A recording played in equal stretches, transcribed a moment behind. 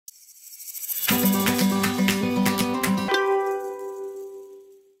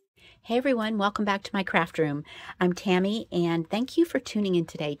Hey everyone, welcome back to my craft room. I'm Tammy and thank you for tuning in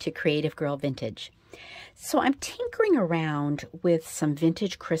today to Creative Girl Vintage. So I'm tinkering around with some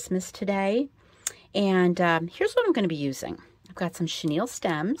vintage Christmas today, and here's what I'm going to be using. I've got some chenille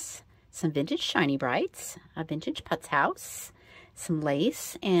stems, some vintage shiny brites, a vintage putz house, some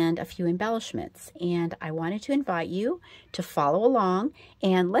lace, and a few embellishments. And I wanted to invite you to follow along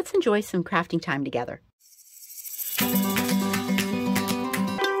and let's enjoy some crafting time together.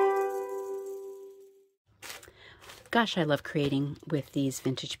 Gosh, I love creating with these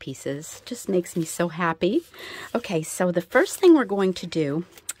vintage pieces. Just makes me so happy. Okay, so the first thing we're going to do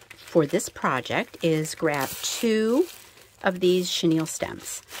for this project is grab 2 of these chenille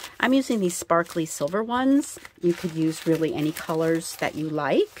stems. I'm using these sparkly silver ones. You could use really any colors that you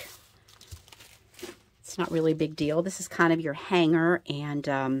like. It's not really a big deal. This is kind of your hanger and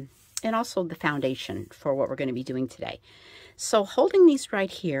also the foundation for what we're going to be doing today. So holding these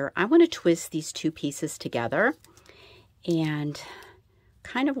right here, I want to twist these 2 pieces together. And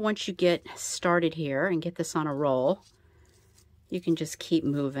kind of once you get started here and get this on a roll, you can just keep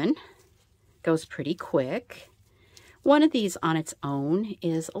moving. Goes pretty quick. One of these on its own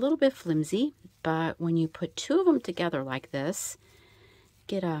is a little bit flimsy, but when you put 2 of them together like this,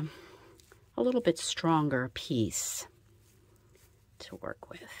 get a little bit stronger piece to work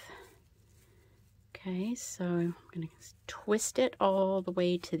with. Okay, so I'm going to twist it all the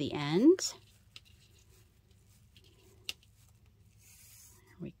way to the end.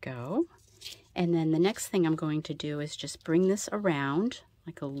 We go. And then the next thing I'm going to do is just bring this around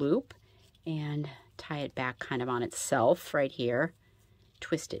like a loop and tie it back kind of on itself right here.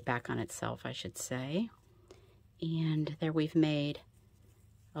 Twist it back on itself, I should say. And there we've made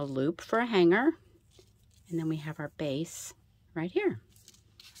a loop for a hanger. And then we have our base right here.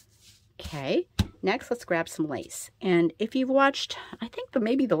 Okay, next let's grab some lace. And if you've watched, I think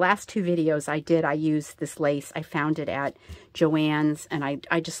maybe the last 2 videos I used this lace. I found it at Joann's and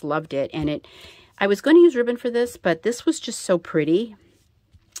I just loved it. And I was going to use ribbon for this, but this was just so pretty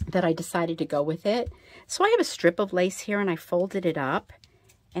that I decided to go with it. So I have a strip of lace here and I folded it up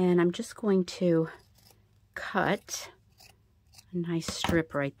and I'm just going to cut a nice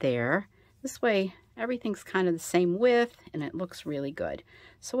strip right there. This way everything's kind of the same width and it looks really good.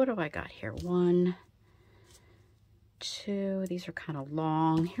 So what do I got here? 1, 2, these are kind of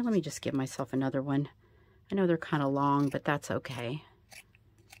long. Here, let me just give myself another one. I know they're kind of long, but that's okay.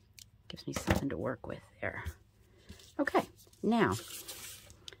 Gives me something to work with there. Okay, now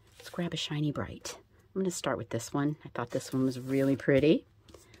let's grab a shiny brite. I'm going to start with this one. I thought this one was really pretty.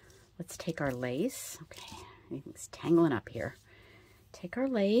 Let's take our lace. Okay, everything's tangling up here. Take our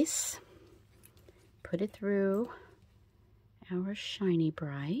lace, put it through our shiny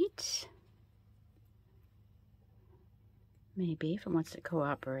brite. Maybe if it wants to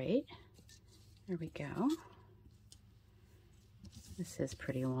cooperate. There we go. This is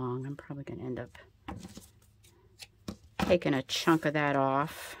pretty long. I'm probably going to end up taking a chunk of that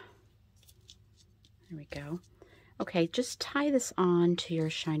off. There we go. Okay, just tie this on to your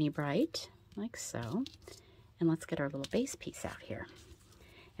shiny brite like so. And let's get our little base piece out here.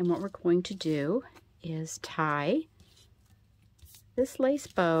 And what we're going to do is tie this lace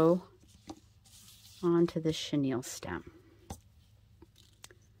bow onto this chenille stem.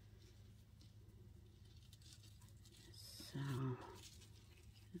 So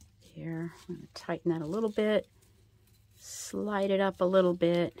here, I'm going to tighten that a little bit, slide it up a little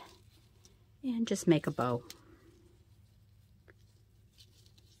bit, and just make a bow.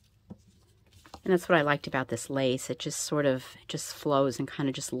 And that's what I liked about this lace. It just sort of just flows and kind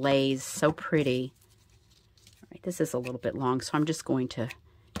of just lays so pretty. All right, this is a little bit long, so I'm just going to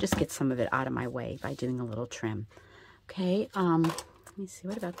just get some of it out of my way by doing a little trim. Okay, let me see,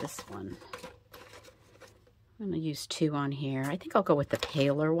 what about this one? I'm going to use 2 on here. I think I'll go with the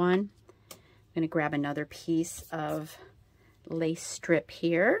paler one. I'm going to grab another piece of lace strip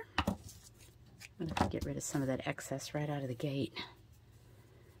here. I'm going to get rid of some of that excess right out of the gate.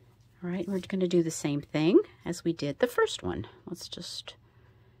 All right, we're going to do the same thing as we did the first one. Let's just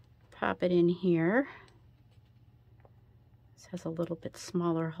pop it in here. This has a little bit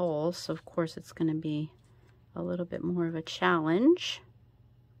smaller hole, so of course it's going to be a little bit more of a challenge.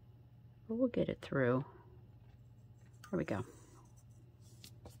 But we'll get it through. There we go.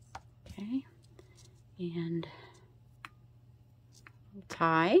 Okay, and we'll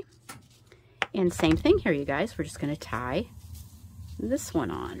tie. And same thing here, you guys. We're just going to tie this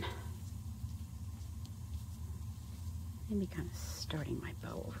one on. Maybe kind of starting my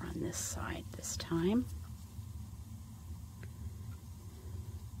bow over on this side this time.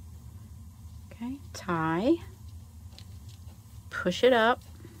 Okay, tie, push it up,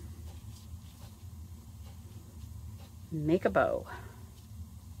 make a bow.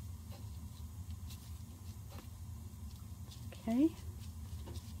 Okay,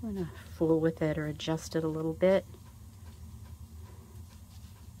 I'm going to fool with it or adjust it a little bit.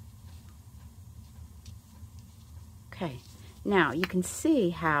 Okay, now you can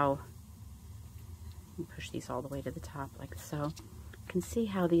see how, push these all the way to the top like so. You can see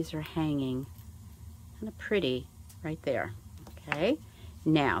how these are hanging kind of pretty right there. Okay,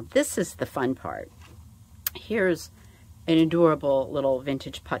 now this is the fun part. Here's an adorable little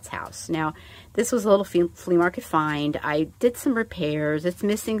vintage putz house. Now, this was a little flea market find. I did some repairs. It's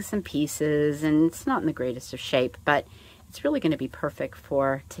missing some pieces, and it's not in the greatest of shape, but it's really going to be perfect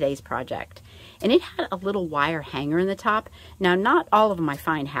for today's project. And it had a little wire hanger in the top. Now, not all of my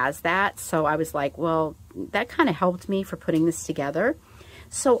find has that, so I was like, well, that kind of helped me for putting this together.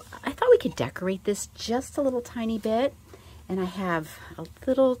 So I thought we could decorate this just a little tiny bit. And I have a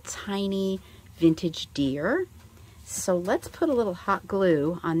little tiny vintage deer. So let's put a little hot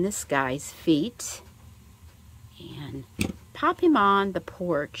glue on this guy's feet and pop him on the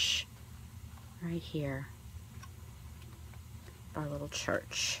porch right here of our little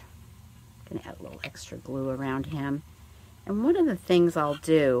church. Gonna add a little extra glue around him. And one of the things I'll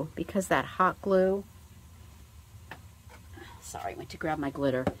do, because that hot glue, sorry, I went to grab my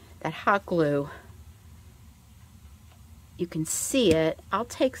glitter, that hot glue, you can see it. I'll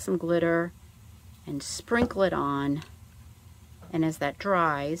take some glitter and sprinkle it on, and as that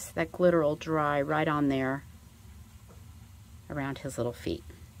dries, that glitter will dry right on there around his little feet.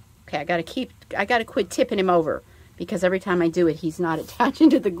 Okay, I gotta quit tipping him over, because every time I do it, he's not attaching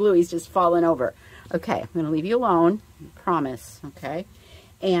to the glue, he's just falling over. Okay, I'm gonna leave you alone, I promise, okay?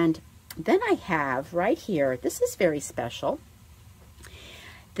 And then I have right here, this is very special.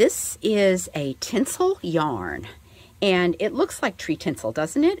 This is a tinsel yarn. And it looks like tree tinsel,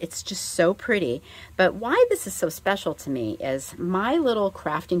 doesn't it? It's just so pretty. But why this is so special to me is my little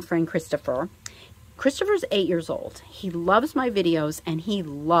crafting friend, Christopher. Christopher's 8 years old. He loves my videos and he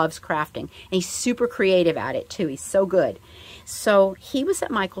loves crafting. And he's super creative at it too. He's so good. So he was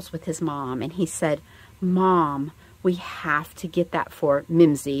at Michael's with his mom and he said, Mom, we have to get that for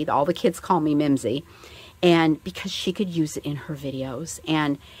Mimsy. All the kids call me Mimsy. And because she could use it in her videos.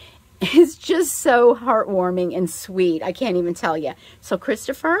 And it's just so heartwarming and sweet. I can't even tell you. So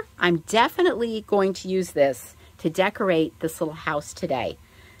Christopher, I'm definitely going to use this to decorate this little house today.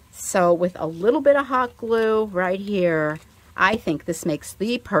 So with a little bit of hot glue right here, I think this makes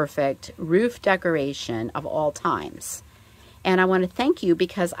the perfect roof decoration of all times. And I want to thank you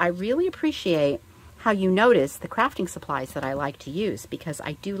because I really appreciate how you notice the crafting supplies that I like to use, because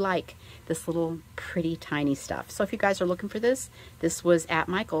I do like this little pretty tiny stuff. So if you guys are looking for this, this was at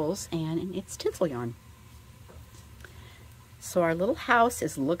Michael's and it's tinsel yarn. So our little house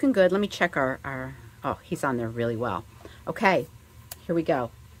is looking good. Let me check our oh, he's on there really well. Okay, here we go.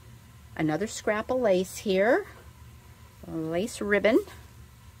 Another scrap of lace here, a lace ribbon.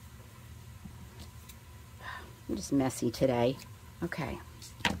 I'm just messy today. Okay.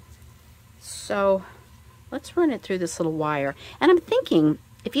 So let's run it through this little wire. And I'm thinking,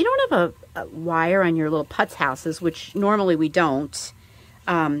 if you don't have a wire on your little putz houses, which normally we don't,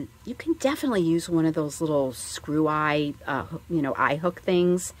 you can definitely use one of those little screw eye, eye hook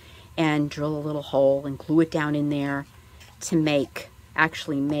things and drill a little hole and glue it down in there to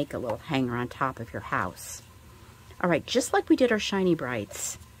actually make a little hanger on top of your house. All right, just like we did our shiny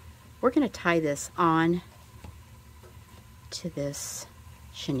brites, we're going to tie this on to this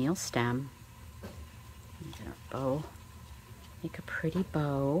chenille stem. Get our bow. Make a pretty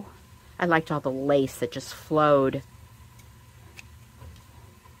bow. I liked all the lace that just flowed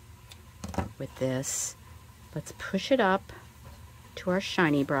with this. Let's push it up to our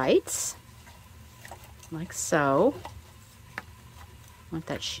shiny brites, like so. Want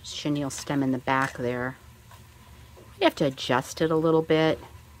that chenille stem in the back there. You have to adjust it a little bit.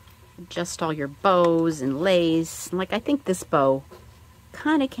 Adjust all your bows and lace. Like I think this bow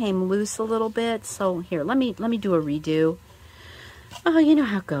kind of came loose a little bit. So here, let me do a redo. Oh, you know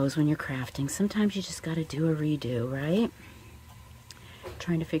how it goes when you're crafting. Sometimes you just got to do a redo, right?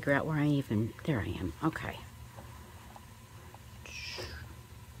 Trying to figure out where there I am. Okay.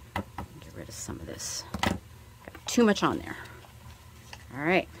 Get rid of some of this. Got too much on there. All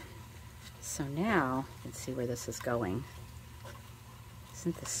right. So now, let's see where this is going.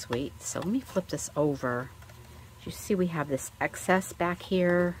 Isn't this sweet? So let me flip this over. You see we have this excess back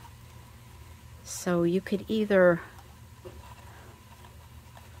here. So you could either,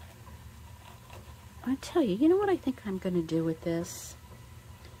 I'll tell you, you know what I think I'm going to do with this?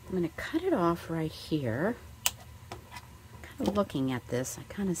 I'm going to cut it off right here. Kind of looking at this, I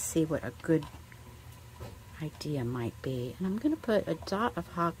kind of see what a good idea might be. And I'm going to put a dot of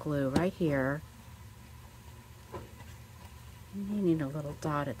hot glue right here. You need a little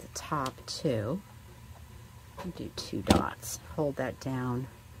dot at the top too. I'll do 2 dots. Hold that down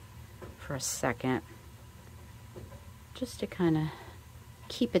for a second, just to kind of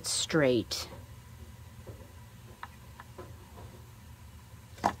keep it straight.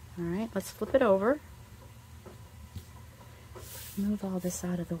 All right, let's flip it over. Move all this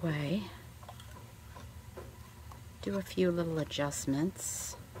out of the way. Do a few little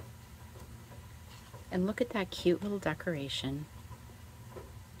adjustments. And look at that cute little decoration.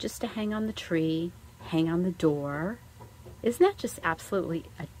 Just to hang on the tree, hang on the door. Isn't that just absolutely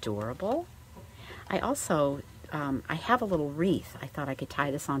adorable? I also, I have a little wreath I thought I could tie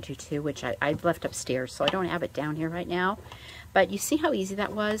this onto too, which I've left upstairs, so I don't have it down here right now. But you see how easy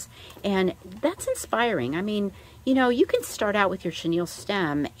that was? And that's inspiring. I mean, you know, you can start out with your chenille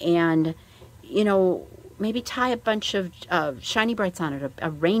stem and, you know, maybe tie a bunch of shiny brites on it,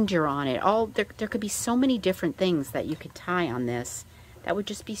 a reindeer on it. There could be so many different things that you could tie on this that would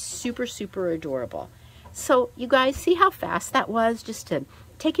just be super, super adorable. So you guys see how fast that was, just to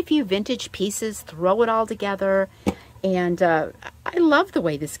take a few vintage pieces, throw it all together. And I love the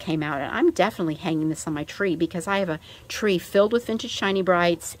way this came out. And I'm definitely hanging this on my tree because I have a tree filled with vintage shiny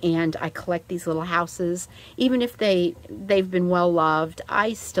brites, and I collect these little houses. Even if they've been well loved,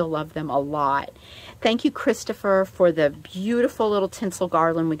 I still love them a lot. Thank you, Christopher, for the beautiful little tinsel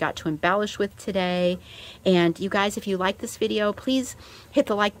garland we got to embellish with today. And you guys, if you like this video, please hit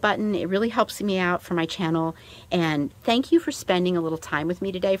the like button. It really helps me out for my channel. And thank you for spending a little time with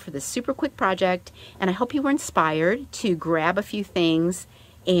me today for this super quick project. And I hope you were inspired to grab a few things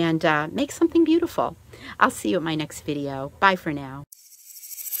and make something beautiful. I'll see you at my next video. Bye for now.